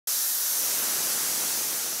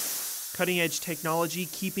cutting-edge technology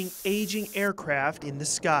keeping aging aircraft in the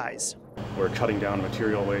skies. We're cutting down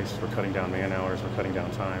material waste, we're cutting down man hours, we're cutting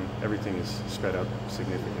down time. Everything is sped up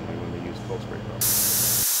significantly when we use cold spray foam.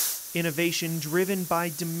 Innovation driven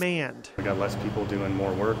by demand. We got less people doing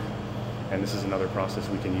more work, and this is another process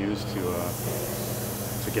we can use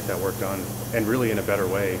to get that work done, and really in a better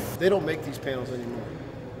way. They don't make these panels anymore,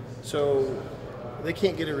 so they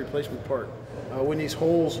can't get a replacement part. When these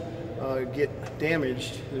holes get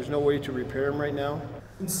damaged, there's no way to repair them right now.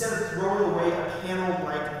 Instead of throwing away a panel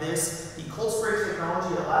like this, the cold spray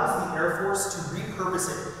technology allows the Air Force to repurpose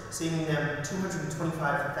it, saving them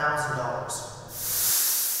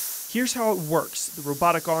 $225,000. Here's how it works. The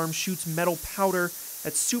robotic arm shoots metal powder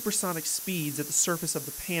at supersonic speeds at the surface of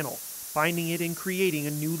the panel, binding it and creating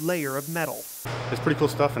a new layer of metal. There's pretty cool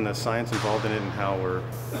stuff in the science involved in it, and how we're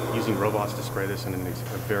using robots to spray this in a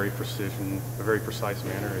very precise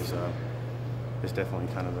manner is definitely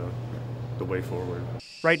kind of the way forward.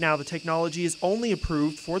 Right now, the technology is only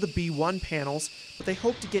approved for the B-1 panels, but they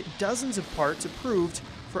hope to get dozens of parts approved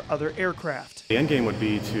for other aircraft. The end game would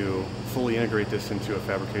be to fully integrate this into a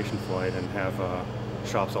fabrication flight and have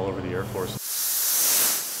shops all over the Air Force.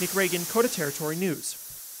 Nick Reagan, Kota Territory News.